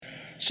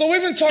So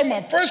we've been talking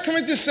about 1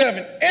 Corinthians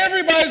 7.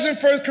 Everybody's in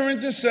 1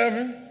 Corinthians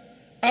 7.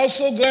 I was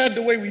so glad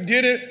the way we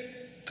did it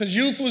because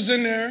youth was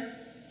in there.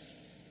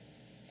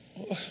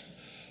 A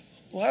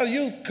lot of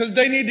youth because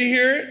they need to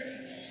hear it.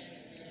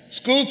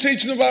 School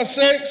teaching about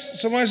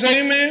sex. Somebody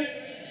say amen.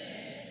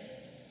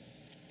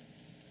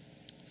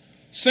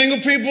 Single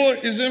people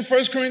is in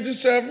 1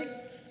 Corinthians 7.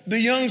 The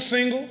young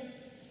single,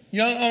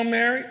 young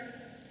unmarried,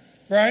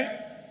 right?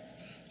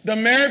 The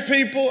married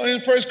people are in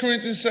 1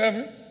 Corinthians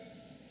 7.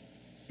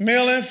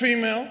 Male and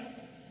female,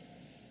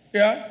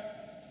 yeah.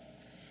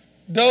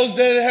 Those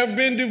that have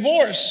been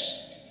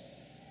divorced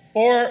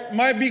or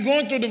might be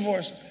going through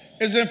divorce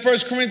is in 1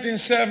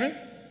 Corinthians 7.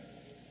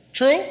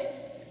 True?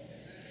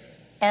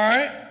 All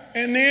right.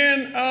 And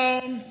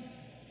then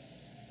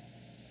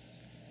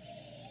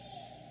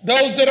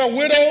those that are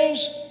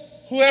widows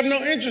who have no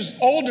interest,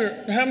 older,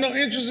 have no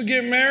interest in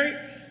getting married,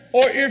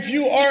 or if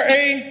you are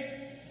a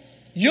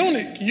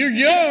eunuch, you're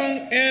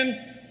young and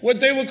what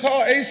they would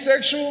call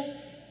asexual,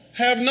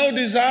 have no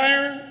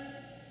desire,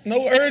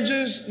 no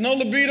urges, no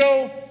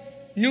libido,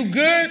 you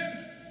good,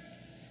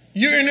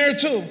 you're in there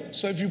too.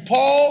 So if you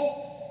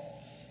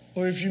Paul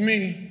or if you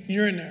me,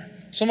 you're in there.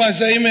 Somebody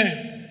say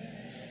amen.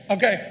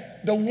 Okay,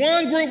 the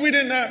one group we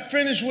did not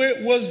finish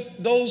with was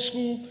those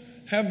who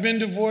have been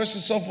divorced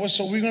and so forth.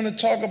 So we're going to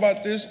talk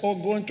about this or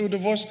going through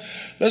divorce.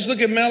 Let's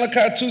look at Malachi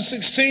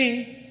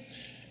 2:16.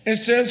 It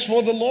says,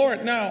 for the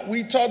Lord. Now,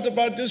 we talked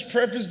about this,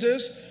 preface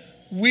this.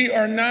 We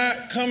are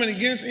not coming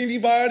against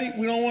anybody.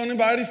 We don't want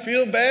anybody to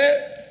feel bad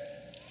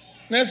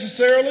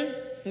necessarily,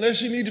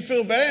 unless you need to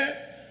feel bad.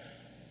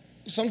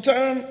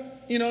 Sometimes,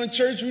 in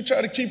church we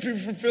try to keep people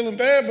from feeling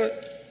bad,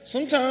 but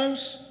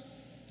sometimes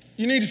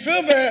you need to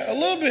feel bad a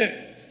little bit.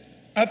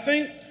 I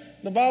think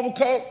the Bible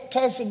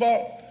talks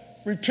about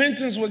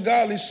repentance with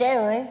godly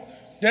sorrow.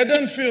 That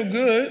doesn't feel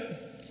good.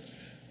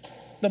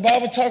 The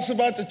Bible talks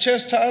about the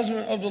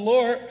chastisement of the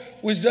Lord,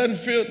 which doesn't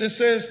feel, it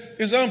says,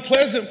 is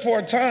unpleasant for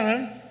a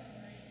time.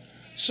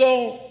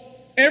 So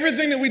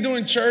everything that we do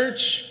in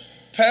church,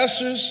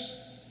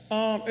 pastors,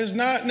 is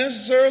not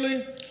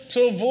necessarily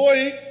to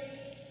avoid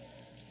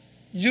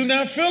you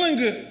not feeling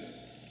good.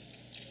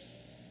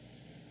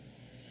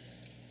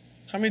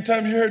 How many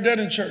times you heard that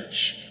in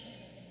church?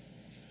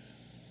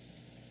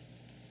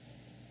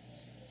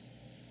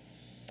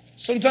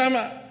 Sometimes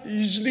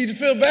you just need to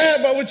feel bad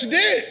about what you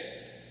did.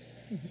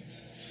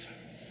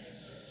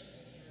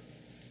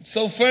 It's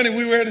so funny,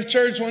 we were at a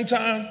church one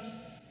time,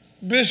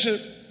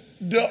 Bishop,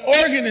 the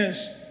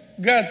organist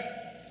got,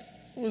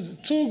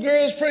 two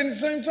girls praying at the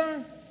same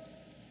time?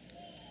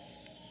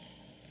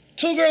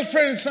 Two girls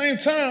praying at the same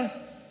time.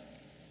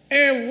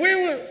 And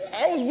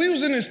we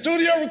was in the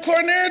studio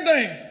recording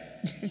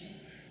everything.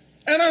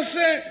 And I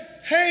said,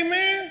 hey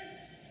man,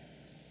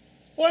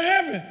 what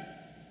happened?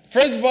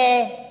 First of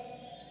all,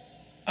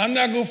 I'm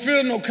not going to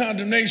feel no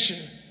condemnation.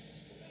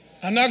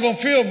 I'm not going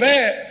to feel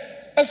bad.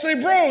 I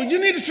say, bro, you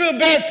need to feel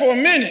bad for a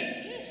minute.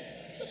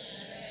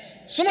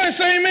 Somebody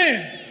say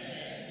amen.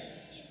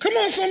 Come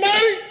on,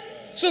 somebody.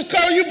 Just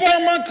Carl, you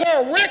borrowed my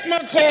car, wrecked my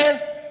car.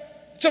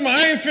 Tell me,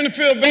 I ain't finna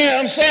feel bad.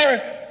 I'm sorry.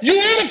 You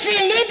want to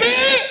feel a little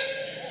bad?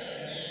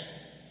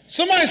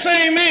 Somebody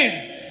say amen.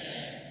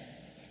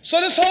 So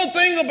this whole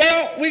thing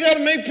about we got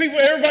to make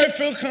everybody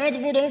feel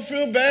comfortable, don't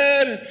feel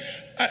bad.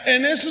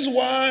 And this is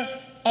why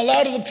a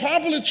lot of the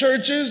popular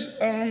churches,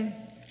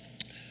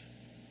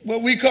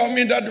 what we call,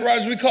 me and Dr.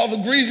 Rogers, we call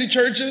the greasy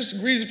churches,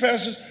 greasy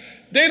pastors,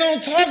 they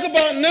don't talk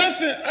about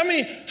nothing. I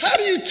mean, how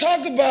do you talk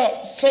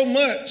about so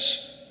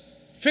much?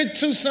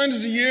 52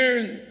 Sundays a year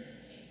and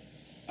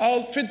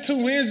all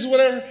 52 Wednesdays,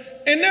 whatever,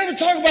 and never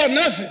talk about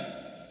nothing.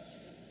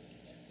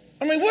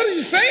 I mean, what are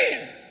you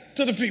saying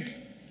to the people?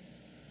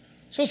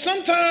 So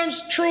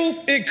sometimes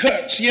truth, it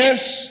cuts,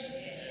 yes?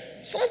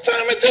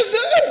 Sometimes it just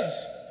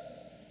does.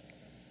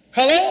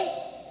 Hello?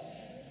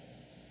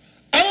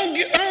 I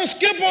don't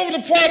skip over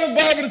the part of the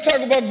Bible to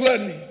talk about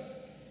gluttony.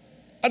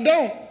 I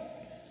don't.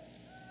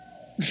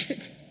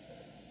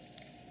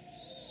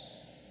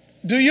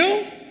 Do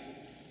you?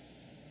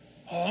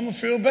 Oh, I'm going to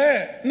feel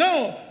bad.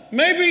 No,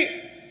 maybe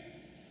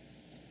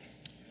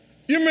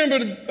you remember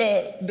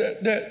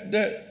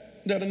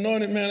that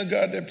anointed man of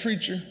God, that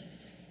preacher.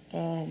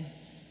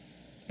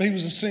 He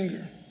was a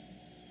singer.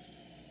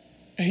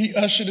 And he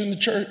ushered in the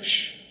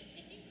church.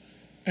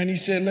 And he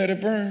said, let it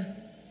burn.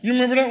 You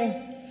remember that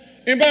one?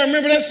 Anybody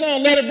remember that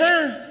song, Let It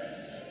Burn?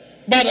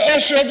 By the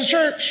usher of the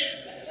church.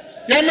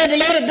 Y'all remember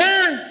Let It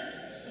Burn?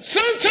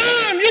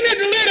 Sometime you need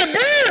to let it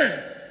burn.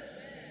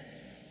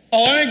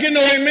 Oh, I ain't getting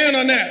no amen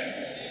on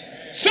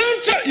that.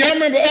 Sometimes, y'all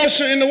remember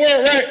Usher in the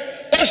World, right?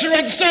 Usher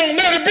wrote the song,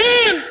 Let It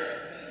Burn.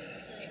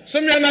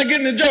 Some of y'all not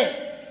getting the joke.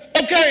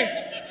 Okay,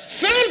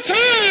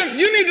 sometimes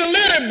you need to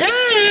let it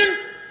burn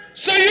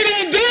so you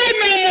don't do it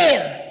no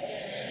more.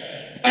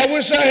 I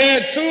wish I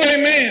had two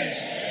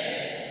amens.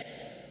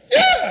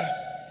 Yeah.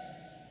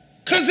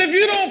 Because if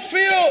you don't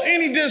feel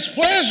any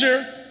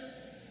displeasure,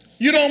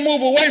 you don't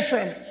move away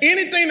from it.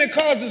 Anything that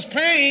causes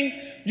pain,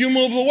 you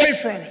move away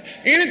from it.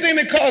 Anything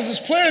that causes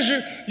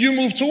pleasure, you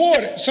move toward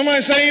it.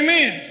 Somebody say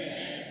amen.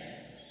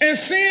 And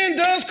sin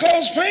does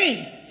cause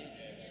pain.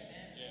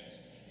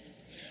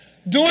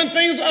 Doing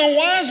things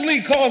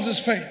unwisely causes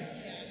pain.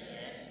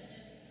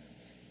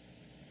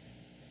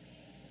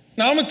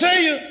 Now I'm going to tell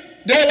you,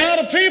 there are a lot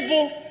of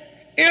people,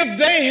 if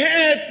they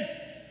had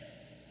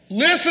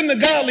listened to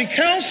godly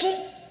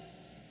counsel,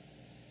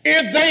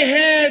 if they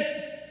had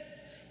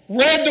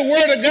read the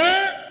word of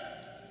God,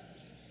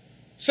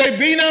 say,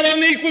 be not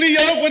unequally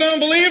yoked with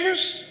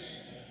unbelievers.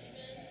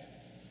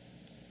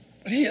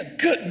 But he a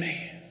good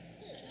man.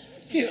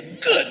 He a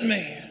good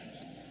man.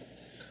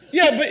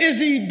 Yeah, but is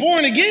he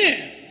born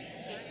again?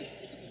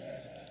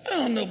 I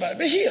don't know about it,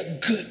 but he a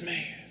good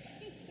man.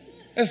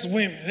 That's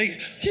women.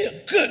 He a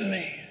good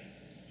man.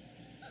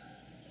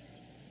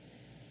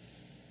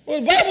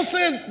 Well, the Bible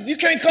says you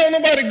can't call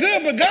nobody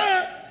good but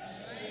God.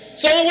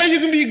 So the only way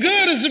you can be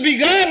good is to be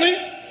godly.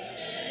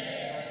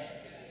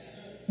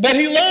 But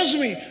he loves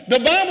me. The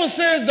Bible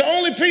says the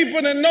only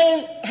people that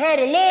know how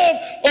to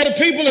love are the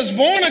people that's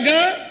born of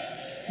God,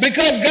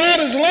 because God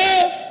is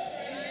love.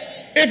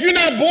 If you're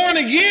not born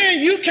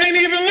again, you can't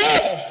even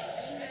love.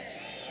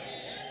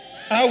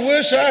 I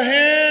wish I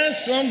had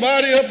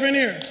somebody up in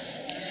here.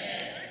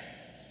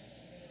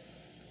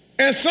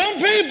 And some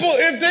people,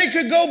 if they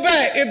could go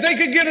back, if they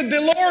could get a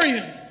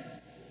DeLorean,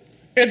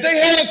 if they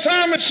had a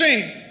time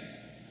machine,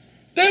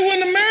 they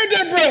wouldn't have married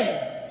their brother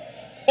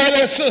or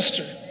their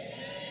sister.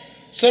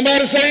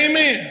 Somebody say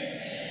amen.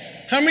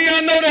 How many of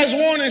y'all know there's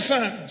warning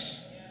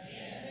signs?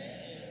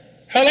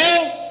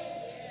 Hello?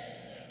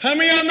 How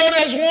many of y'all know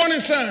there's warning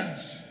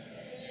signs?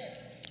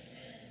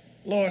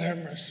 Lord have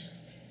mercy.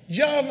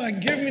 Y'all not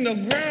giving me no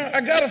ground.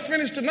 I got to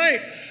finish tonight.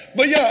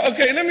 But y'all,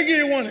 okay, let me give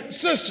you one.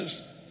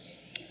 Sisters,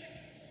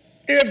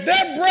 if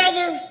that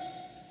brother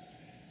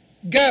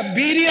got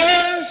beady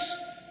eyes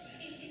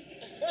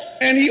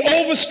and he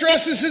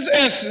overstresses his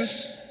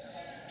S's,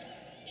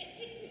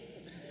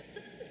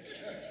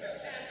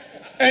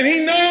 and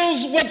he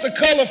knows what the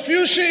color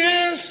fuchsia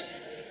is,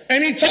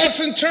 and he talks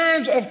in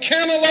terms of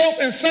cantaloupe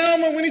and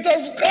salmon when he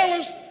talks of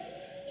colors,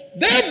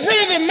 that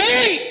brother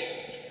might.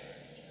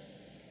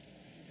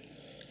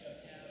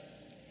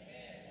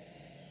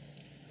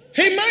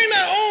 He might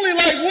not only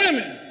like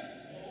women.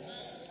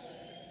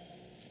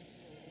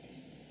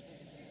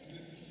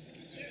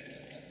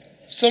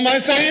 Somebody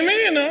say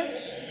amen now.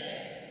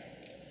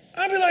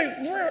 I'd be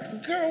like,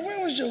 girl, where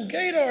was your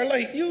gaydar?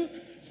 Like, you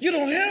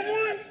don't have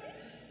one?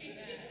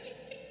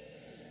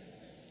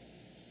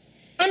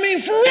 I mean,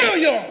 for real,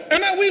 y'all.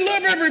 And we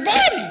love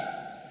everybody.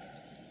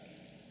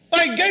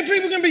 Like, gay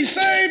people can be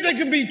saved, they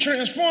can be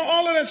transformed,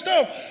 all of that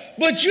stuff.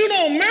 But you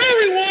don't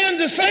marry one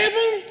to save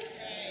them.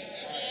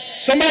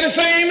 Somebody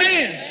say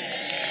amen.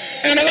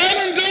 And a lot of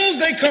them dudes,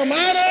 they come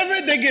out of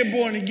it, they get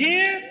born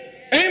again.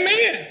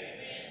 Amen.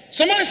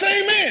 Somebody say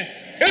amen.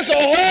 It's a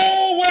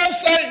whole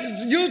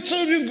website,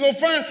 YouTube, you can go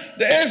find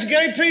the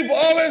ex-gay people,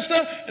 all that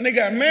stuff, and they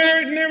got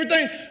married and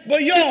everything.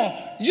 But y'all,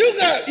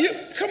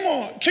 come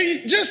on, are you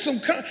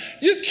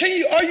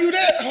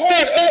that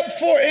hard up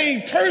for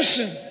a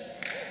person?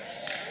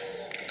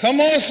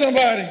 Come on,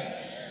 somebody.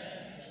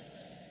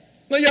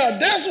 Now, y'all,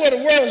 that's what the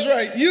world is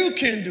right. You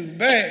can do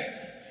bad.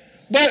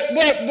 But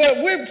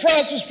we're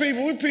prosperous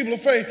people, we're people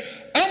of faith.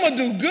 I'm going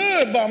to do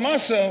good by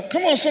myself.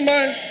 Come on,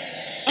 somebody.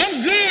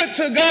 I'm good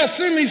till God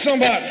send me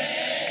somebody.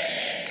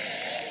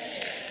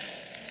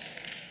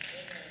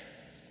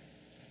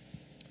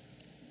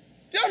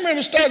 Y'all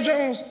remember Star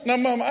Jones? Now,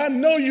 Mama, I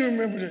know you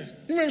remember this.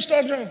 You remember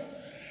Star Jones?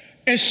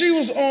 And she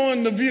was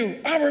on The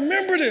View. I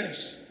remember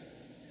this.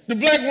 The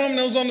black woman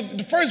that was on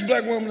the first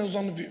black woman that was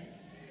on The View.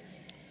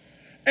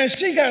 And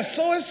she got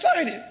so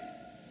excited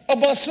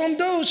about some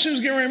dude she was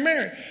getting ready to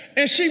marry.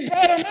 And she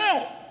brought him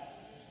out.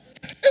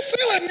 It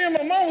seemed like me and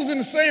my mom was in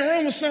the same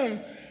room or something.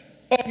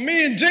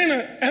 Me and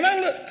Gina. And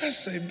I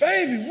say,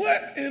 baby,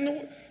 what in the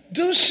world?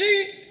 Dude,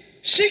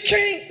 she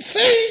can't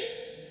see.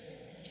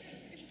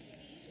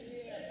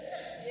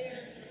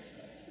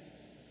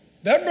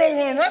 That brother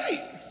wasn't right.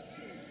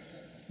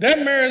 That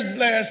marriage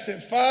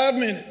lasted 5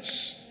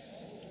 minutes.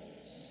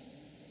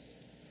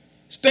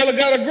 Stella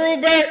got a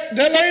groove back.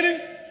 That lady?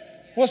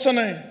 What's her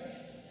name?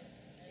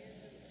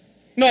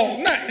 No,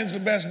 not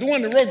Angela Bassett, the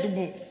one that wrote the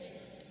book.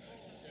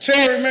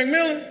 Terry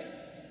McMillan?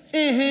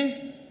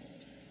 Mm-hmm.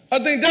 I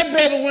think that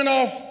brother went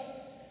off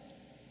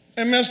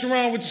and messed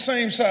around with the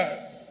same side.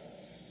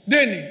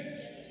 Didn't he?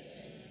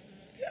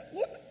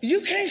 What?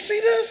 You can't see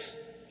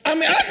this? I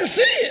mean, I can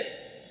see it.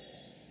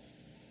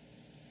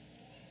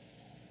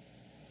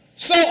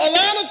 So a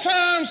lot of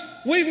times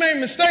we've made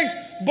mistakes,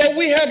 but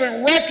we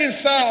haven't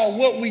reconciled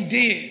what we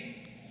did.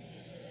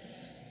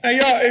 And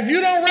y'all, if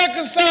you don't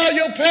reconcile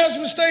your past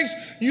mistakes,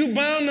 you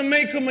bound to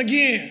make them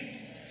again.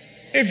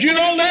 If you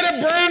don't let it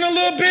burn a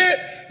little bit,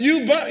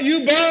 you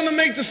bound to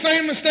make the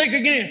same mistake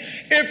again.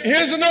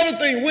 Here's another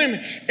thing, women.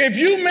 If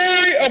you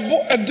marry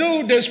a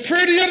dude that's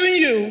prettier than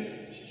you,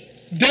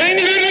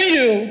 daintier than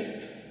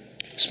you,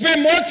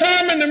 spend more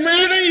time in the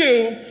mirror than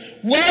you,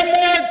 wear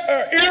more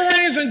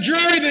earrings and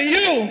jewelry than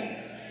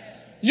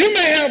you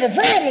may have a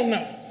problem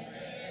now.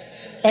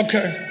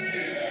 Okay.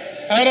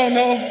 I don't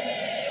know.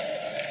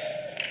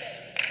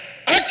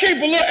 keep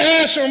a little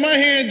ash on my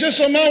hand just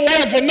so my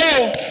wife will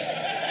know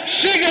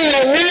she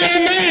got a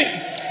real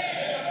man.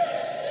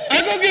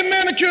 I go get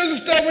manicures and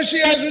stuff when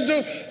she asks me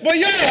to. But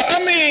it got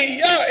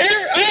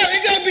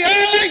to be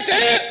all like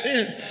that.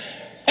 And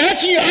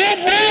arching your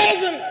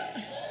eyebrows and...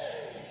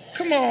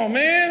 Come on,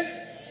 man.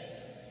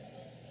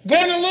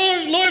 Going to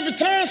Louis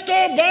Vuitton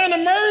store, buying a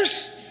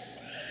Merce.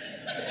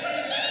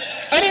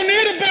 I don't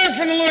need a bag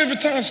from the Louis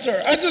Vuitton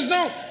store. I just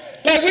don't.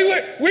 Like we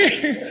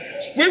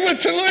went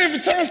to Louis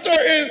Vuitton store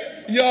in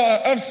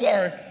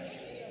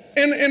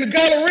the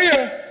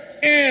Galleria,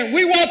 and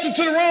we walked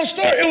into the wrong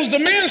store. It was the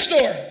men's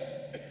store.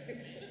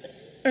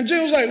 And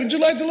Jim was like, "Would you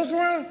like to look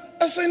around?"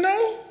 I say,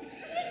 "No."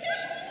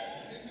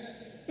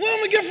 What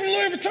am I get from the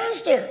Louis Vuitton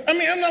store? I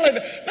mean, I'm not like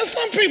that. Now,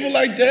 some people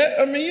like that.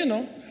 I mean,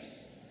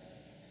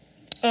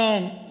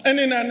 and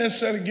they're not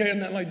necessarily gay or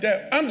nothing like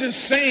that. I'm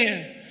just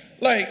saying,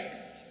 like,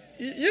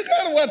 you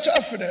got to watch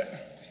out for that.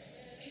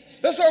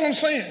 That's all I'm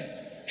saying.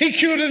 He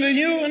cuter than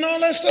you and all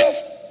that stuff?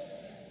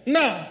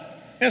 Nah.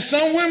 And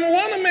some women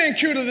want a man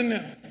cuter than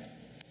them.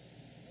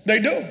 They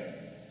do.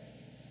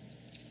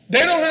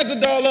 They don't have to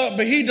doll up,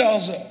 but he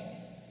dolls up.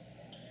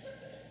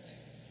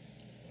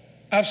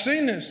 I've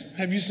seen this.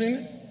 Have you seen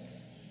it?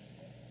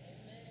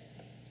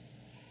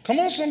 Come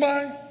on,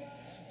 somebody.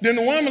 Then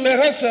the woman let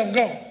herself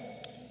go.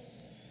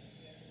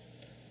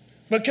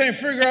 But can't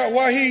figure out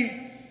why he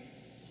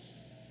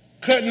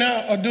cutting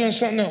out or doing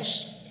something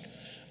else.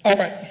 All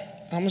right,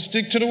 I'm going to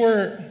stick to the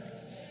word.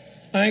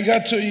 I ain't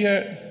got to it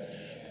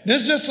yet.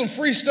 This is just some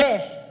free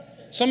stuff.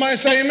 Somebody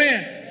say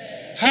amen.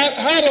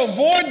 How to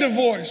avoid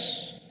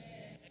divorce.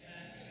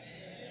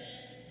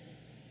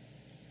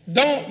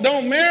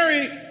 Don't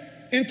marry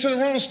into the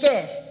wrong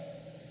stuff.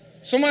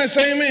 Somebody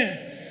say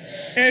amen.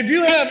 And if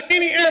you have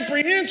any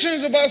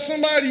apprehensions about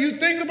somebody you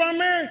thinking about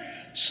marrying,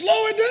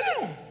 slow it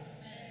down.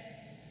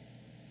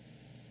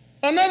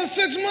 Another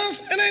 6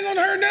 months, it ain't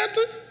gonna hurt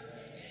nothing.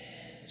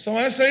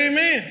 Somebody say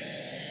amen.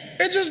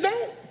 It just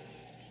don't.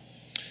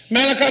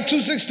 Malachi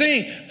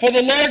 2:16, for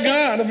the Lord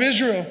God of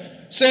Israel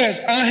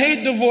says, I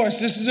hate divorce,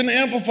 this is in the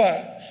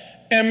Amplified,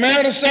 and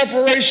marital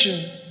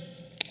separation,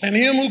 and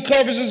him who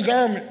covers his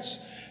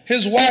garments,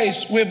 his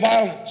wives with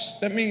violence.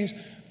 That means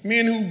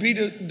men who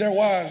beat their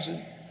wives.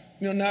 And,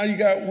 now you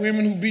got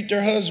women who beat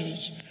their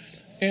husbands.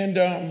 And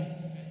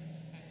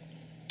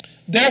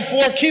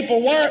therefore keep a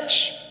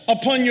watch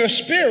upon your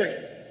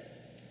spirit.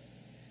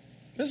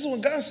 This is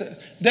what God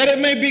says. That it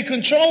may be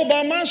controlled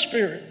by my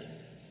spirit.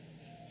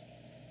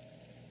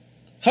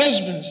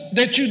 Husbands,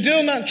 that you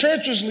deal not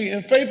treacherously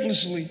and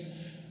faithlessly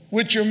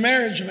with your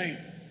marriage mate.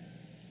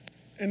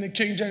 And the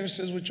King James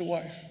says with your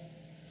wife.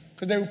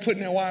 Because they were putting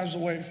their wives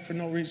away for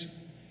no reason.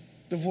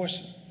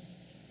 Divorcing.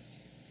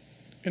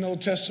 In the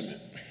Old Testament.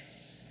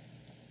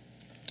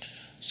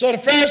 So the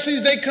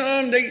Pharisees, they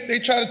come, they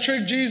try to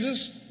trick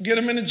Jesus, get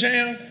him in a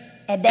jam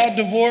about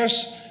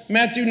divorce.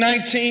 Matthew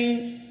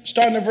 19,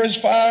 starting at verse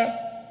 5.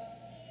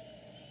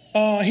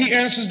 He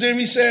answers them,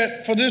 he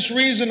said, for this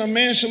reason a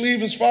man shall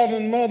leave his father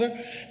and mother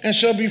and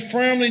shall be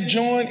firmly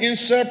joined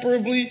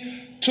inseparably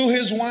to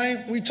his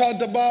wife. We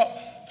talked about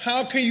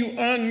how can you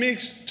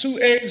unmix two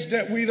eggs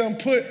that we done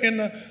put in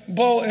the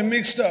bowl and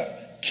mixed up.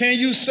 Can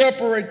you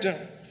separate them?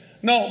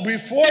 No,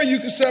 before you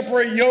can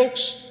separate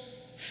yolks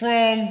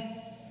from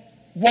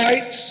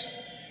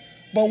whites.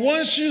 But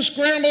once you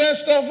scramble that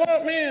stuff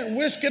up, man,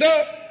 whisk it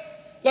up,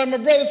 like my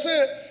brother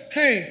said,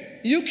 hey,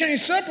 you can't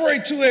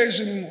separate two eggs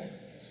anymore.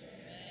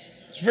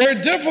 It's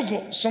very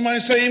difficult. Somebody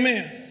say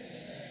amen.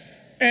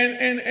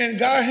 And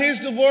God hates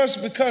divorce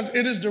because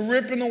it is the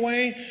ripping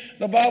away.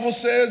 The Bible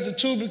says the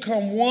two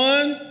become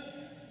one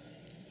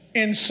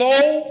in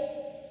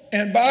soul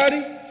and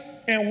body.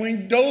 And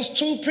when those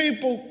two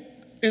people,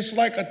 it's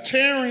like a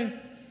tearing.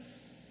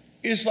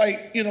 It's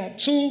like,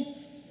 two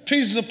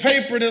pieces of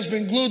paper that's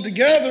been glued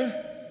together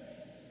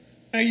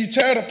and you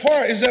tear it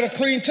apart. Is that a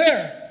clean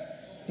tear?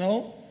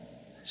 No.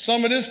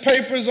 Some of this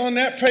paper is on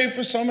that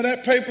paper. Some of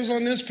that paper is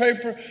on this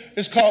paper.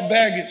 It's called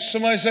baggage.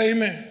 Somebody say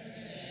amen.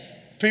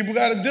 People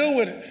got to deal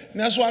with it. And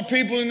that's why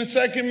people in the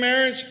second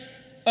marriage,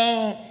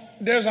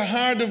 there's a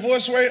higher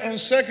divorce rate on the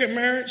second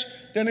marriage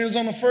than there is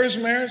on the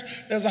first marriage.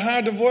 There's a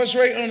higher divorce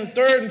rate on the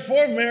third and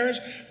fourth marriage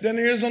than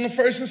there is on the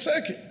first and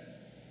second.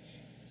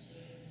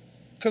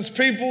 Because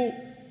people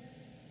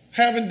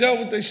haven't dealt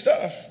with their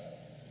stuff.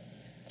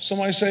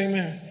 Somebody say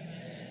amen.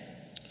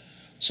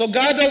 So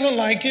God doesn't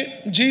like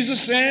it. Jesus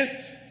said,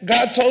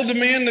 God told the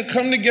man to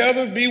come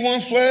together, be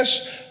one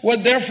flesh.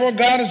 What therefore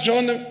God has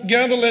joined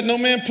together, let no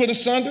man put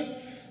asunder.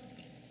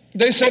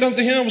 They said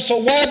unto him, so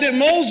why did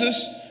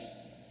Moses,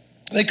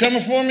 they come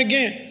before him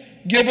again,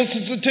 give us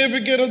a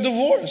certificate of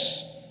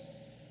divorce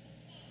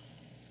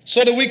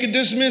so that we could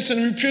dismiss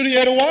and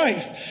repudiate a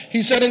wife?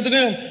 He said unto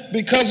them,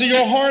 because of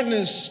your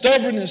hardness,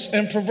 stubbornness,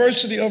 and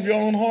perversity of your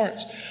own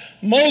hearts.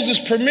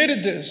 Moses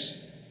permitted this.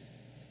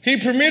 He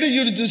permitted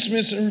you to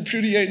dismiss and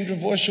repudiate and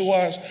divorce your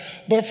wives.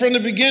 But from the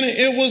beginning,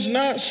 it was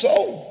not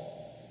so.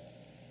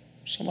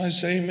 Somebody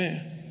say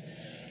amen.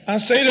 I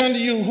say unto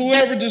you,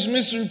 whoever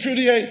dismisses and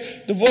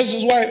repudiates, divorces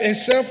his wife,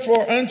 except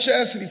for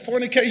unchastity,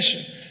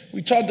 fornication,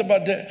 We talked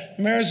about that.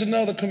 Marries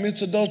another,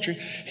 commits adultery.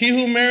 He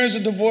who marries a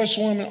divorced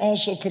woman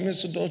also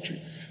commits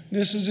adultery.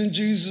 This is in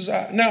Jesus'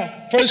 eye. Now,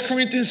 1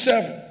 Corinthians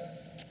 7.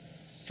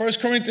 1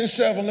 Corinthians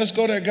 7. Let's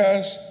go there,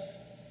 guys.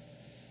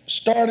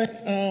 Starting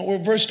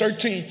with verse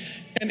 13.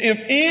 And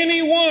if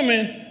any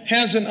woman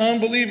has an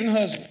unbelieving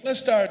husband. Let's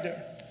start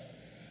there.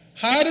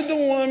 How did the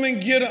woman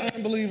get an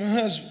unbelieving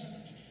husband?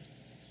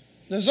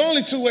 There's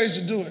only two ways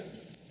to do it.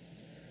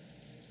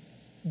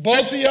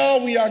 Both of y'all,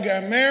 when y'all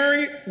got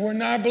married, were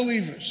not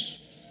believers.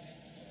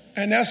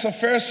 And that's a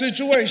fair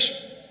situation.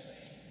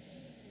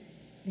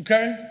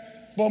 Okay?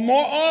 But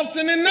more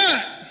often than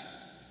not,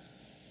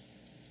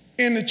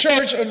 in the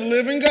church of the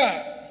living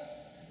God,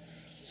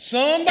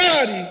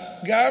 somebody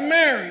got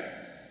married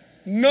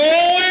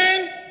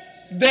knowing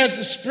that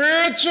the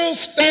spiritual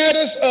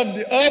status of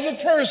the other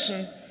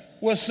person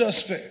was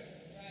suspect.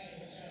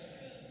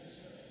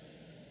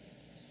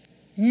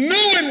 Knew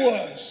it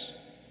was.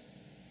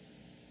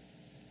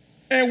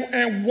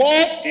 And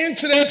walked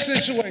into that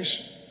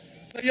situation.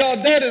 Now, y'all,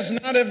 that is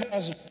not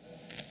advisable.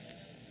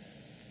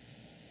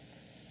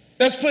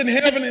 That's putting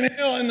heaven and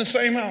hell in the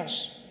same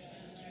house.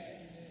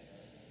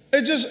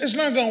 It's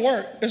not going to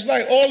work. It's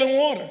like oil and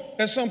water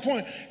at some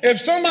point. If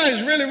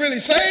somebody's really, really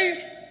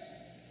saved,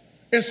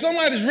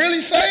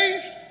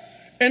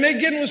 and they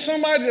getting with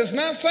somebody that's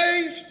not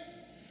saved,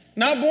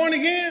 not born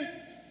again,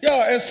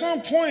 y'all, at some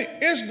point,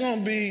 it's going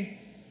to be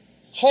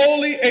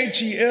holy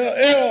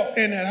Hell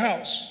in that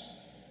house.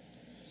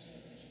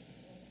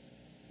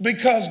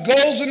 Because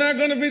goals are not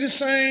going to be the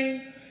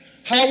same.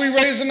 How we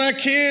raising our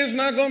kids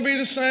not going to be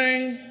the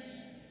same.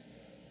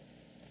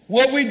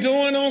 What we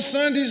doing on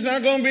Sundays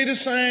not going to be the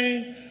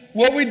same.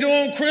 What we do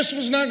on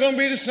Christmas not going to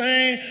be the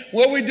same.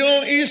 What we do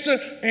on Easter.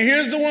 And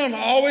here's the one,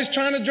 I'm always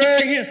trying to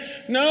drag him.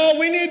 No,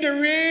 we need to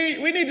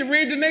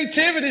read the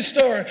nativity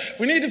story.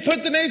 We need to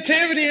put the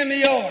nativity in the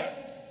yard.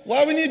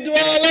 Why we need to do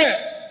all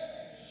that?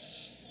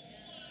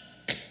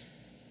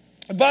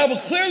 The Bible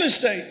clearly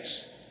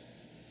states,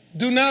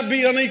 do not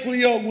be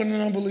unequally yoked with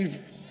an unbeliever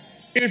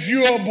if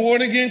you are a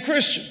born again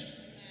Christian.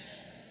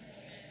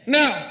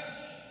 Now,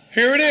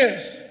 here it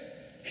is.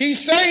 He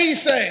say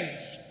he's saved.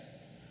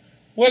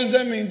 What does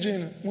that mean,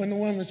 Gina, when the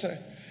woman say?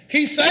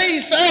 He say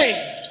he's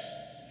saved.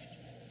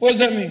 What does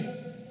that mean?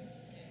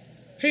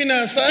 He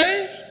not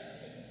saved?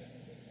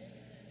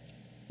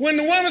 When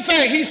the woman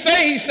say he's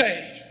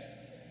saved.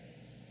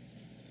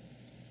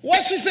 Why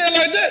she say it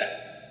like that?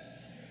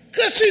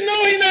 Because she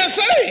know he not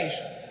saved.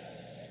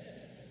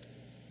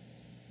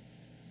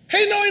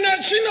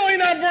 She know he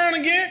not born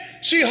again.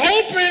 She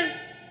hoping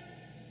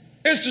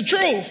it's the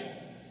truth,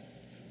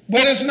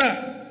 but it's not.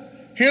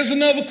 Here's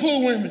another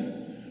clue, women.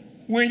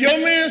 When your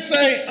man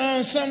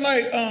say something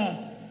like,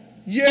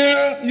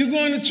 yeah, you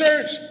going to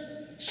church?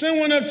 Send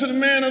one up to the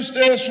man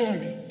upstairs for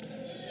me.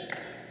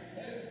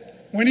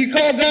 When he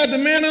called God the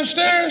man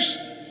upstairs,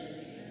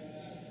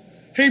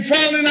 he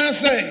probably not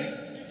saved.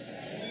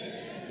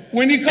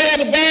 When he called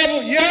the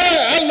Bible, yeah,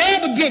 I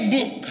love the good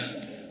book.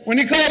 When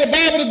he called the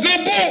Bible the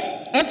good book,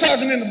 I'm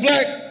talking in the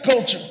black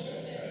culture,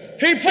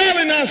 he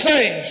probably not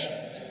saved.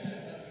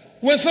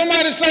 When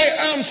somebody say,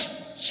 I'm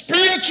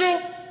spiritual,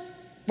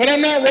 but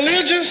I'm not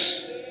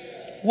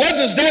religious, what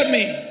does that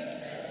mean?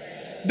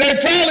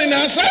 They're probably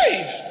not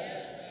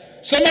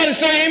saved. Somebody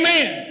say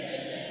amen.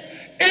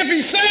 If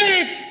he's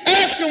saved,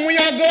 ask him when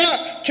y'all go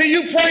out, can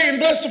you pray and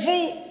bless the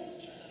food?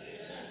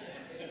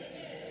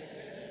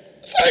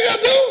 That's all you got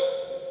to do.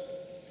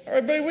 All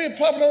right, baby, we'll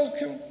pop those.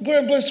 Go ahead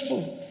and bless the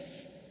food.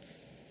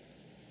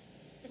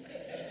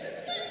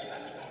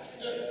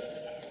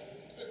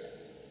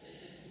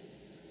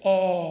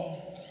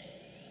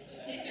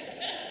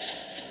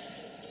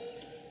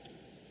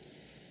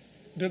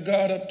 Dear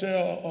God up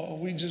there,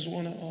 we just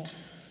want to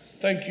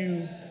thank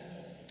you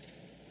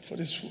for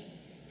this food.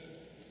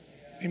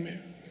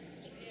 Amen.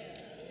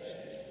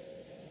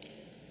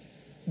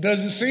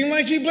 Does it seem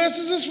like he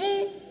blesses his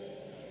food?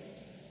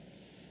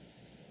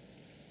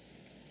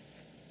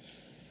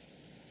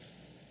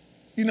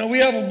 You know, we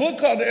have a book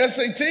called the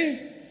SAT.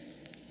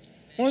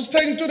 Why don't you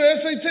take him through the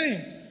SAT?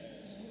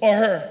 Or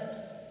her.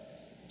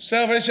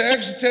 Salvation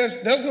exit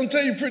test, that's going to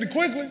tell you pretty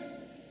quickly.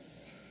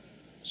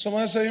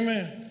 Somebody say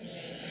amen.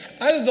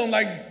 I just don't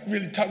like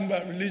really talking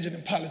about religion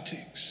and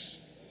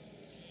politics.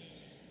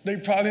 They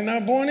probably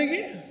not born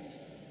again.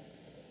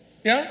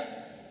 Yeah?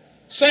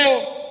 So,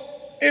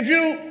 if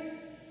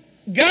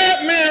you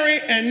got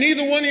married and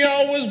neither one of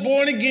y'all was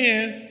born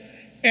again,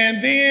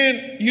 and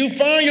then you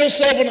find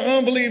yourself with an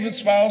unbelieving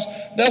spouse,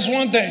 that's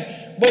one thing.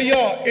 But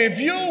y'all, if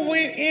you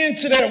went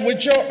into that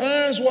with your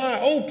eyes wide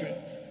open,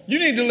 you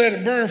need to let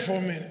it burn for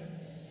a minute.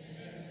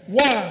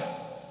 Why?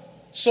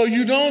 So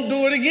you don't do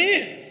it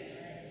again.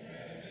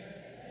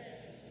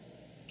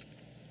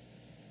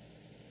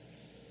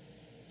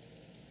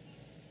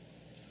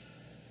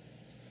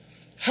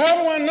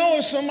 How do I know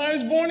if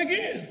somebody's born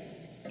again?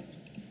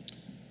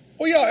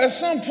 Well, y'all, at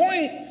some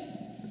point,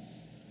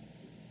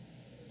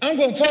 I'm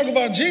going to talk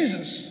about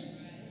Jesus.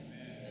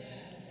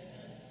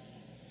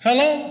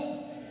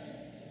 Hello?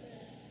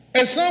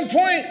 At some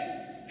point,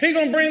 he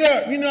going to bring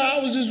up, I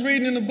was just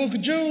reading in the book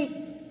of Jude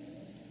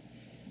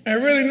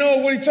and really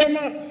know what he's talking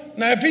about.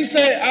 Now, if he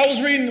say, I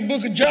was reading the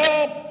book of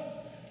Job,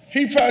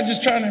 he probably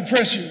just trying to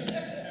impress you.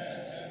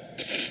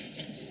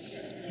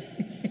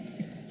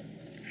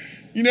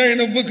 Ain't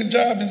no book of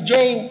Job, it's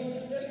Job.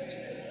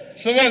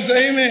 Somebody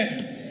say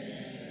amen.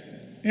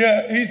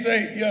 Yeah, he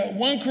say,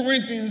 1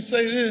 Corinthians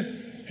say this.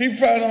 He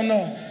probably don't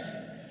know.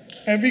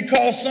 If he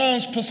calls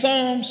Psalms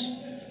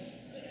psalms,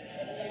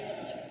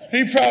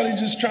 he probably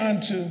just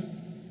trying to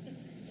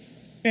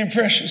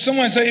impress you.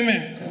 Someone say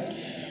amen.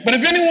 But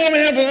if any woman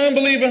have an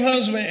unbelieving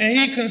husband and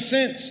he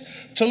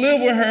consents to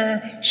live with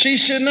her, she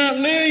should not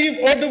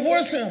leave or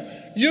divorce him.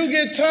 You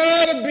get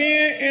tired of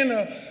being in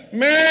a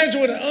marriage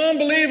with an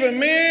unbelieving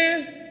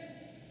man?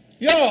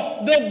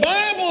 Y'all, the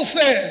Bible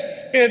says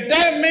if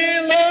that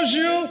man loves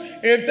you,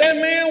 if that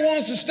man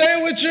wants to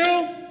stay with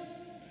you,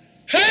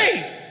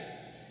 hey,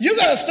 you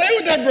got to stay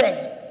with that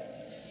brother.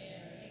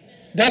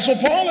 That's what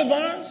Paul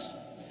advised.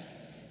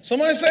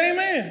 Somebody say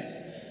amen.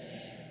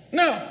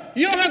 Now,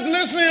 you don't have to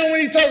listen to him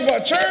when he talks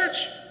about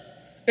church.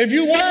 If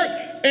you work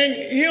and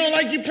he don't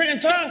like you paying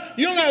time,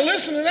 you don't got to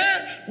listen to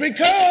that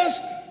because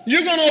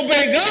you're going to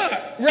obey God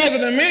rather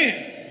than man.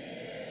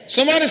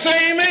 Somebody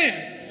say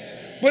amen.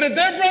 But if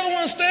that brother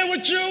want to stay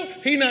with you,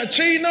 he not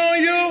cheating on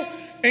you,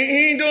 and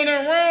he ain't doing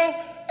nothing wrong,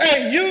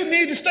 hey, you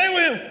need to stay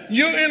with him.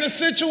 You're in a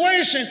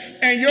situation,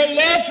 and your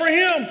love for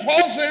him,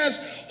 Paul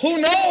says,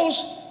 who knows,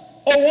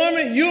 a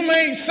woman, you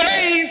may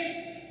save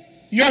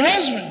your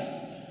husband.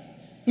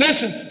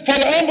 Listen, for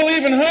the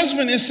unbelieving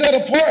husband is set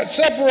apart,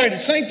 separated,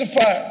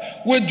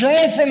 sanctified,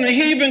 withdrawn from the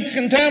heathen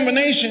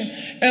contamination,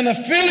 and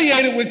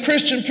affiliated with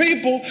Christian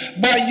people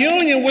by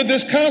union with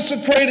this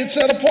consecrated,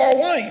 set-apart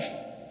wife.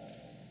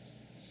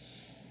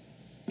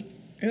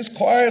 It's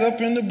quiet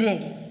up in the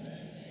building.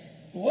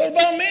 What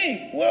about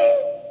me?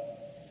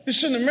 Well, you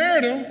shouldn't have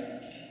married him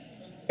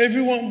if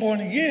you weren't born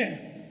again.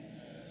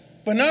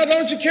 But now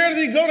don't you care that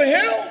he go to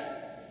hell?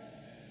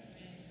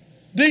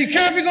 Do you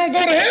care if he's going to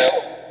go to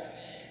hell?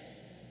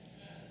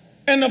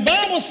 And the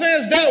Bible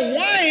says that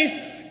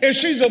wife, if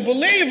she's a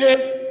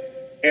believer,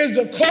 is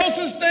the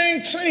closest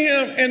thing to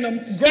him and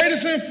the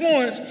greatest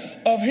influence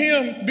of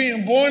him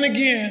being born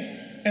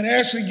again and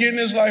actually getting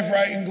his life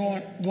right and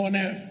going to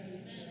heaven.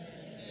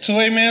 2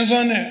 amens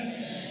on that.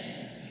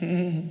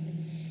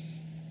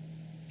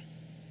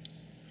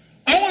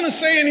 I want to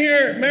say in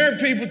here, married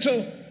people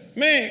too,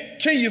 man,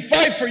 can you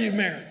fight for your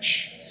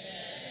marriage?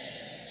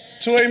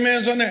 2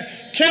 amens on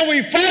that. Can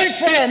we fight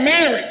for our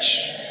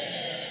marriage?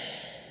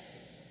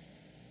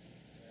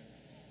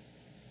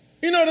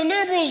 The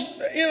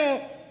liberals,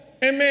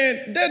 and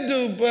man, that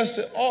dude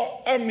busted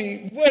all,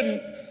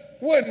 wasn't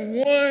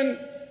one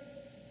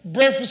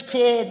Breakfast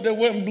Club that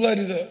wasn't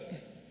bloodied up.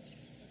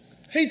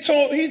 He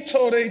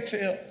tore their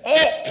tail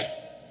up.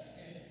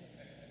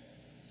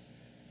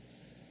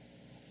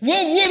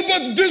 What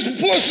about the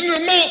disproportionate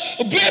amount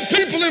of black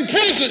people in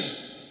prison?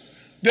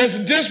 There's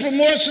a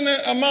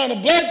disproportionate amount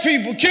of black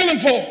people killing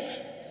folk.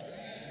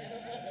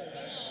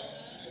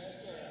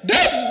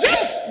 That's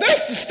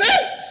the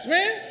stats,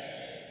 man.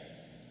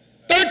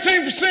 13%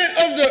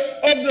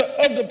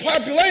 of the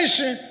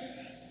population,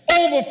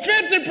 over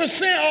 50%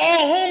 of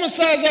all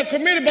homicides are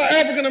committed by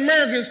African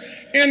Americans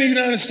in the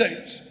United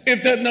States,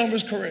 if that number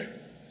is correct.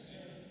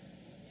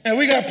 And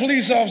we got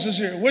police officers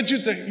here. What you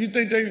think? You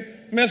think they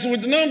messing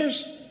with the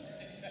numbers?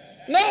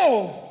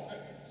 No.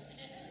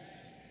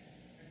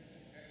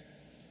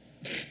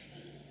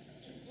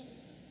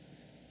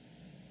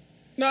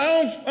 Now,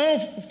 I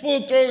don't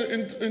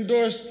full-throated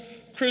endorse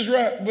Chris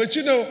Rock, but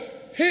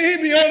he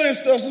be on that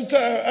stuff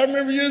sometimes. I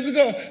remember years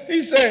ago, he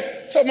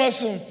said, talking about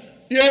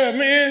yeah,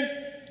 man,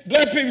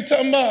 black people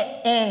talking about,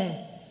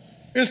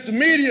 it's the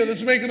media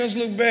that's making us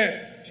look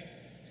bad.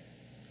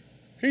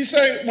 He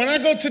said, when I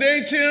go to the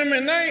ATM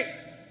at night,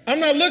 I'm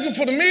not looking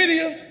for the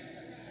media.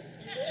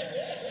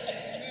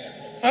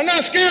 I'm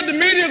not scared the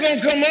media gonna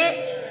come up.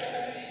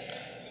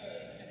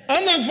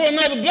 I'm looking for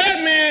another black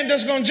man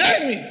that's gonna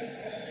jack me.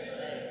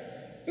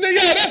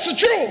 Yeah, that's the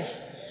truth.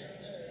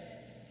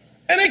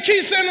 And they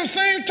keep saying them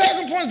same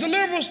talking points to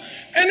liberals,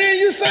 and then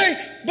you say,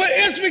 but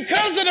it's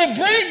because of the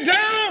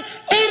breakdown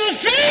of the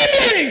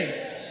family.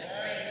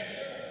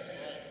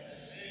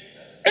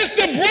 It's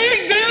the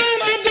breakdown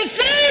of the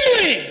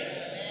family.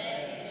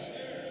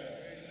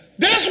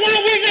 That's why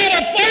we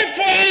gotta fight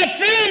for our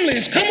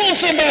families. Come on,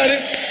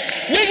 somebody.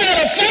 We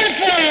gotta fight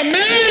for our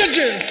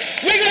marriages.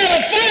 We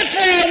gotta fight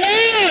for our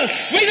wives.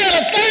 We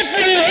gotta fight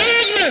for our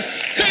husbands.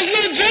 Because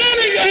little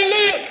Johnny or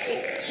little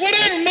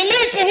whatever,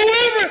 Malik or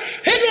whoever,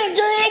 he gonna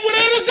grow up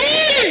without his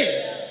daddy.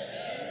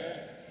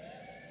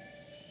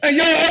 And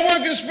y'all, I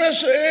work in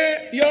special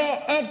ed. Y'all,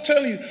 I'm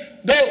telling you,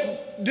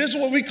 this is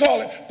what we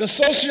call it, the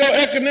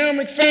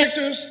socioeconomic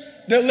factors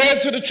that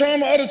led to the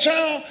trauma of the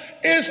child.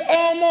 It's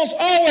almost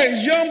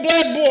always young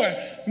black boy,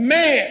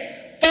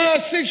 mad,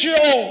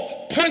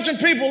 5-6-year-old, punching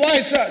people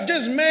lights out,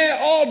 just mad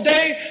all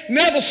day,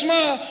 never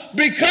smile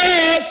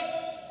because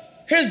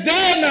his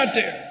dad not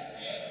there.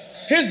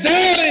 His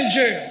dad in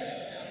jail.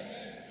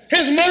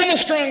 His mama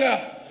strung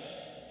out.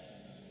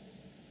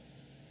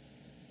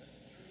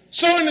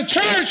 So in the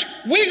church,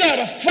 we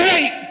got to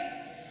fight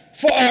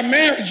for our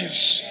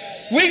marriages.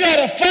 We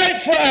got to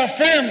fight for our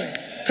family.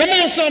 Come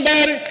on,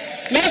 somebody.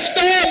 Let's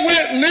start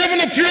with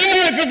living a pure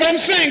life if I'm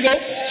single.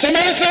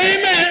 Somebody say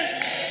amen.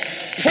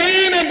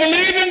 Praying and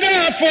believing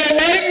God for a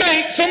right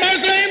mate. Somebody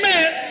say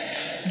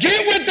amen.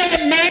 Get with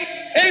that mate.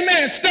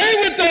 Amen. Stay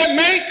with that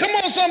mate. Come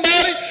on,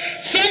 somebody.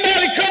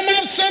 Somebody come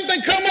up,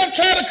 something come up,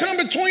 try to come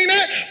between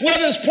that,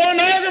 whether it's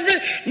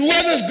pornography,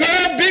 whether it's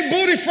girl, big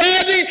booty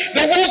Friday,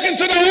 they walk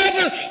into the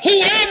office,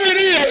 whoever it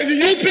is, the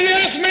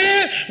UPS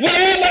man with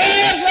all the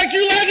abs like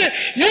you like it,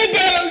 you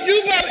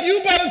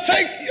better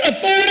take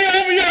authority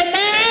over your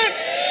mind,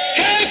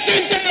 cast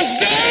them thoughts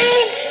down,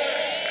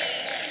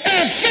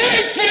 and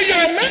fight for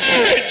your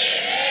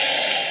marriage.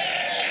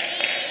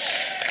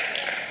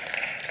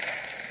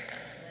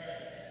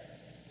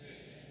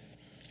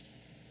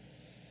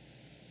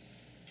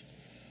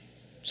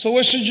 So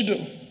what should you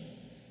do?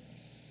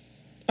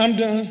 I'm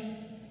done.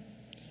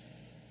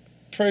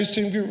 Praise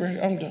team, get ready.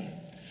 I'm done.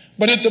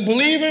 But if the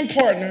believing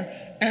partner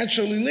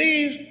actually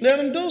leaves, let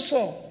them do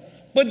so.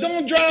 But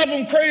don't drive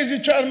them crazy,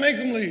 try to make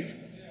them leave.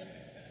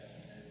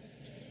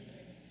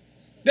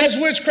 That's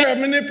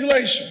witchcraft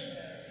manipulation.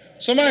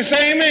 Somebody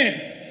say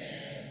amen.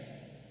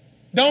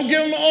 Don't give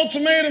them an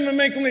ultimatum and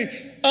make them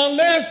leave.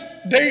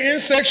 Unless they're in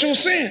sexual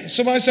sin.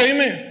 Somebody say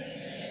amen.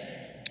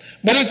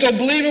 But if the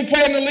believing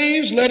partner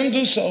leaves, let them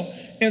do so.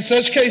 In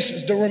such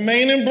cases, the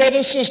remaining brother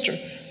or sister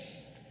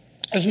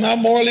is not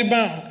morally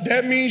bound.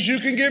 That means you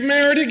can get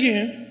married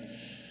again,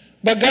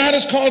 but God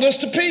has called us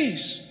to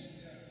peace.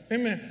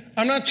 Amen.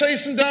 I'm not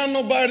chasing down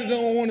nobody that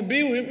don't want to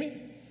be with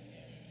me.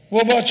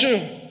 What about you?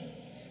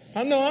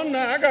 I know I'm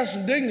not. I got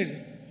some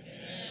dignity.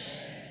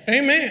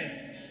 Amen.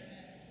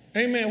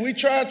 Amen. We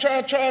try.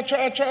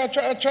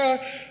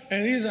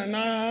 And he's like,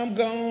 nah, I'm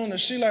gone. Or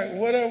she like,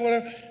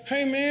 whatever.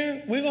 Hey,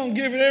 man, we're going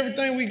to give it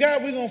everything we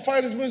got. We're going to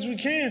fight as much as we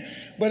can.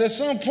 But at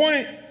some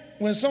point,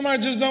 when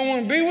somebody just don't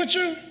want to be with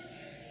you,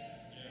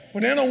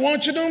 when they don't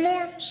want you no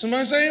more,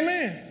 somebody say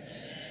amen.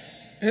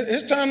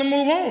 It's time to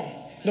move on.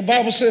 The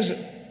Bible says it.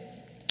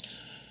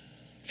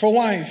 For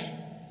wife,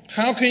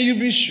 how can you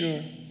be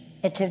sure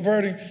of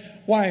converting?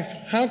 Wife,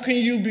 how can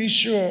you be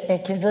sure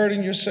of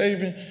converting your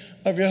saving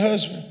of your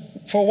husband?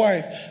 For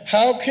wife,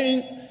 how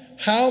can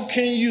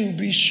you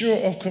be sure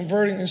of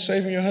converting and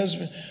saving your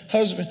husband?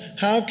 Husband,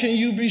 how can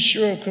you be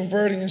sure of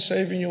converting and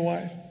saving your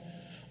wife?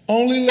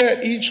 Only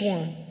let each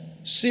one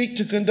seek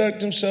to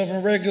conduct himself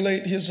and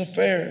regulate his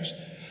affairs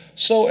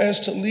so as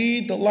to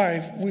lead the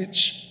life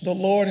which the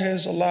Lord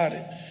has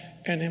allotted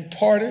and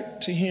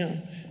imparted to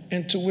him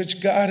and to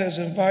which God has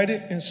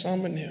invited and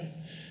summoned him.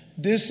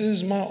 This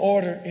is my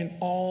order in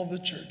all the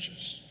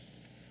churches.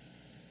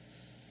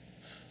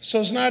 So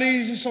it's not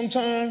easy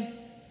sometimes.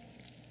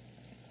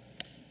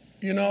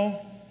 You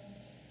know,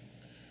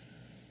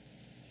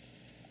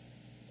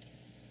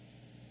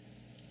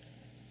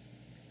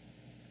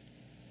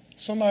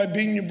 somebody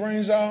beating your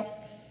brains out.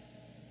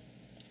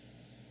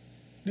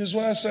 This is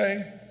what I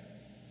say.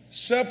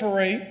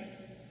 Separate.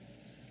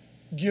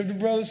 Give the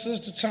brother,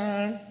 sister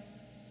time.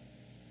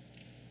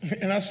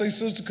 And I say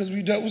sister because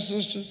we dealt with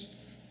sisters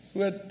who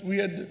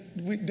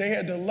they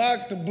had to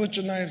lock the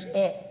butcher knives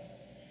up.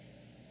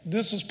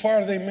 This was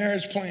part of their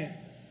marriage plan.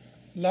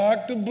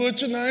 Lock the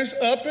butcher knives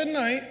up at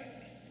night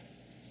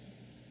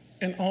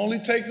and only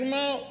take them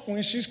out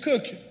when she's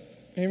cooking.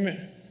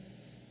 Amen.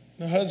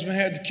 The husband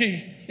had the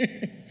key.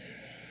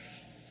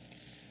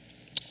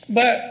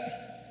 But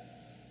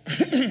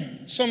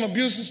some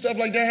abuse and stuff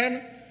like that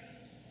happen.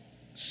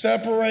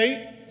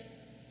 Separate.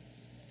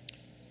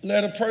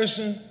 Let a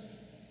person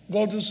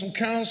go through some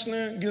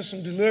counseling, get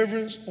some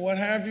deliverance, what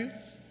have you.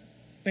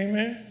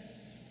 Amen.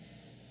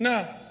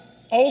 Now,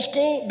 old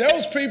school, there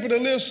was people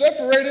that lived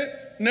separated,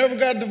 never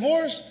got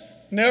divorced,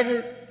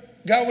 never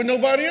got with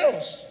nobody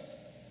else.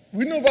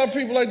 We know about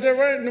people like that,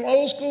 right? Them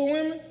old school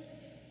women.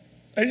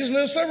 They just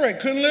lived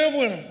separated, couldn't live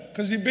with him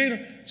because he beat them.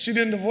 She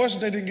didn't divorce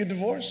him, they didn't get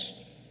divorced.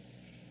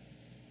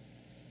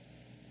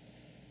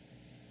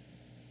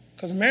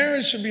 Because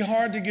marriage should be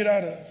hard to get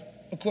out of,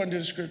 according to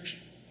the scripture.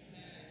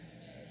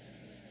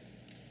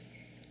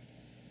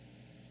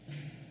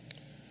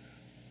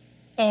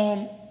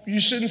 You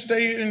shouldn't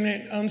stay in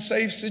an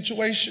unsafe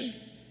situation.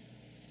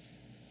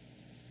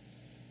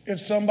 If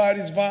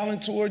somebody's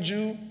violent towards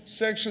you,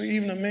 sexually,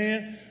 even a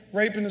man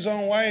raping his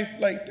own wife,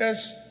 like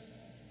that's,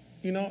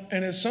 you know,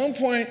 and at some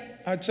point,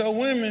 I tell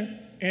women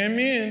and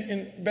men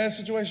in bad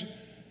situations,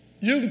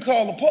 you can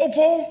call the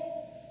po-po.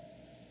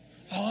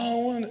 Oh, I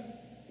don't want it.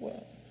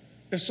 Well,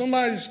 if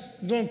somebody's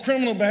doing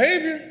criminal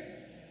behavior,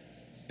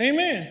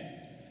 amen,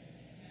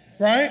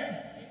 right?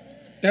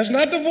 That's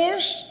not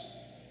divorce.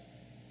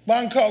 But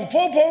I can call the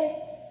po-po,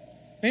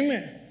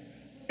 amen.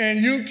 And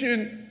you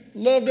can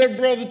love that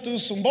brother through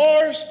some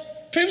bars.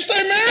 People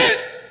stay married.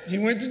 He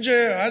went to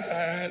jail.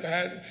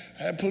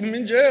 I put him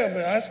in jail,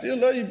 but I still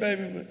love you,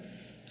 baby. But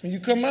when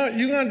you come out,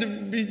 you're going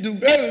to do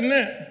better than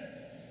that.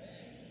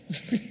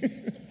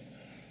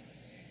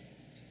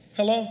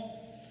 Hello?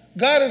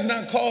 God has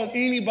not called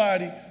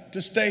anybody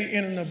to stay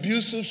in an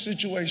abusive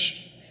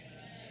situation.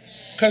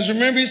 Because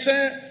remember he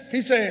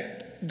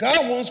said,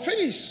 God wants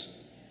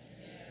peace.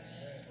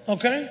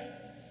 Okay?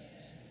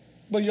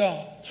 But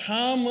y'all,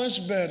 how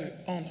much better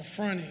on the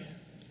front end?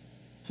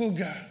 Who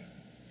got?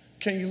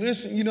 Can you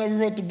listen? You know we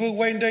wrote the book,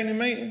 Waiting, Dating, and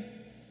Mating.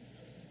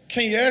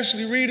 Can you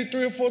actually read it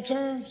 3 or 4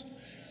 times?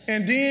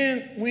 And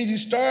then when you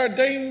start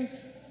dating,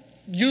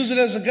 use it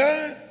as a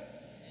guide?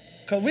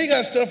 Because we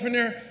got stuff in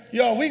there.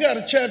 Y'all, we got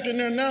a chapter in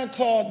there now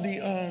called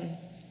the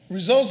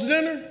Results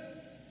Dinner.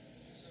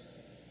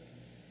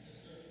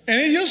 And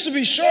it used to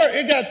be short.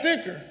 It got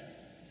thicker.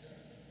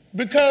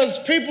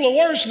 Because people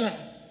are worse now.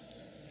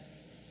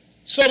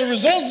 So the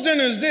Results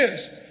Dinner is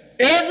this.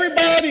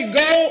 Everybody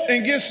go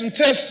and get some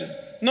testing.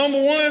 Number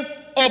 1,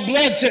 a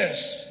blood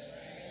test.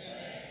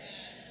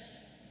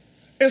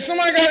 If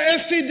somebody got an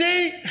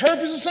STD,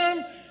 herpes or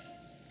something,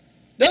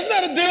 that's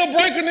not a deal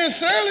breaker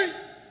necessarily.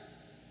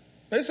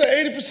 They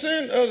say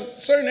 80% of a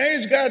certain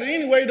age got it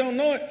anyway, don't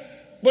know it.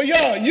 But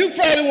y'all, you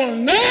probably want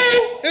to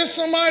know if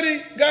somebody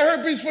got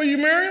herpes before you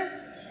marry them?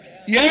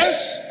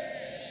 Yes?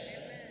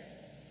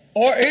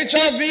 Or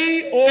HIV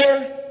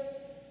or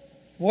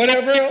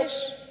whatever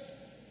else.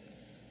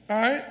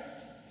 All right?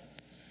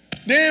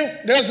 Then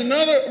there's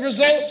another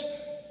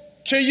results.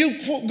 Can you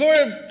go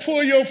ahead and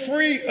pull your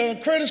free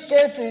credit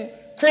score from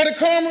Credit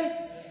Karma?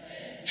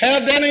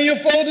 Have that in your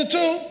folder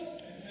too.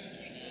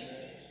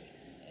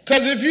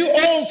 Because if you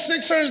owe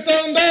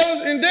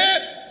 $600,000 in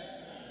debt,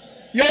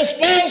 your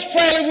spouse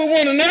probably would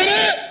want to know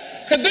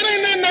that. Because there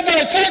ain't nothing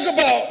nobody talk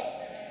about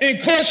in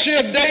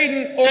courtship,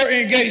 dating, or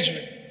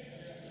engagement.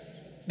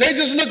 They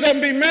just look up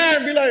and be married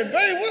and be like,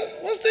 babe,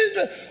 what's these?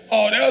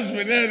 Oh, that was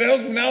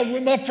when I was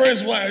with my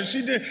first wife.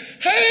 She did.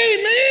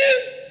 Hey, man,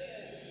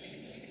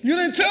 you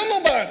didn't tell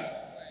nobody.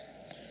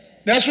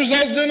 That's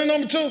results dinner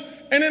number 2.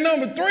 And then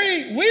number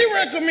 3, we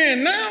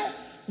recommend now,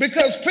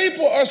 because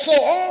people are so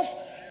off,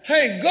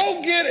 hey,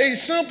 go get a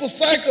simple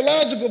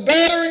psychological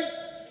battery,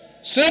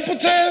 simple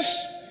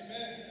test.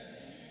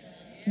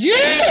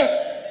 Yeah.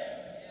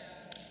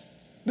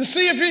 To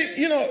see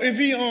if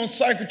he on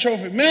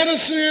psychotropic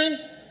medicine,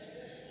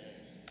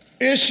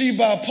 is she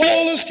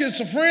bipolar,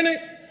 schizophrenic?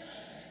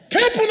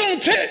 People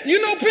don't tell you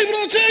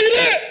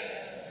that.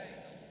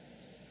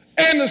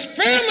 And the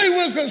family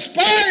will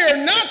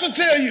conspire not to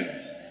tell you.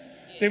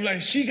 They be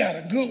like, she got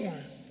a good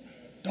one.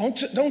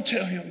 Don't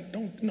tell him.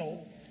 No.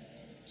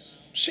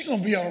 She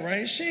gonna be all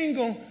right. She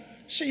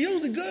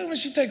usually good when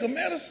she take her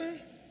medicine.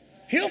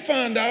 He'll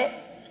find out.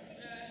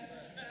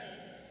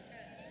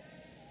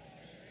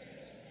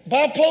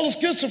 Bipolar,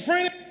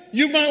 schizophrenic,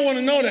 you might want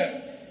to know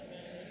that.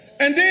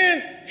 And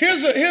then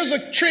here's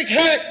a trick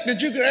hack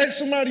that you can ask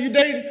somebody you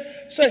dating.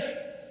 Say,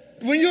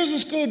 when you was in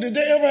school, did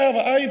they ever have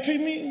an IEP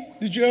meeting?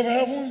 Did you ever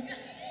have one?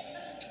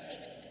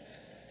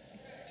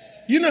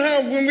 You know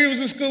how when we was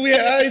in school we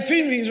had IEP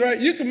meetings, right?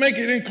 You can make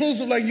it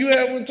inclusive like you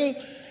had one too.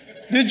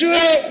 How did your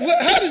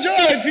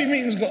IEP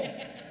meetings go?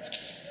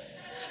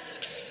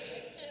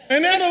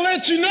 And that'll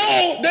let you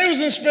know they was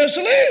in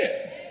special ed.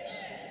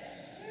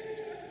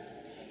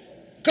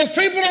 Because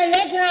people don't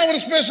walk around with a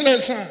special ed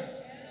sign.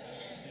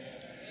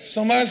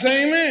 Somebody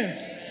say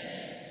amen.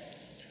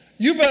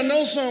 You better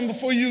know something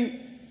before you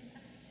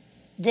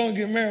go and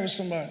get married with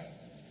somebody.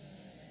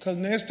 Because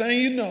next thing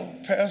you know,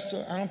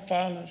 Pastor, I'm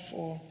filing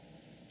for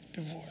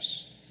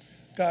divorce.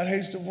 God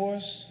hates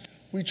divorce.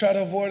 We try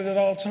to avoid it at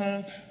all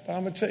times. But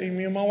I'm going to tell you,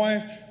 me and my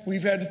wife,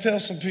 we've had to tell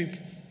some people,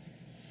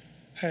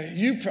 hey,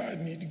 you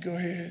probably need to go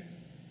ahead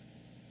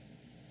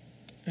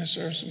and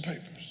serve some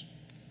papers.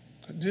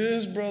 Because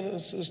this brother or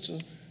sister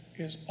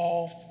is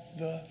off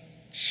the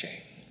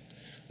chain.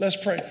 Let's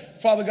pray.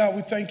 Father God,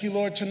 we thank you,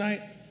 Lord,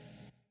 tonight.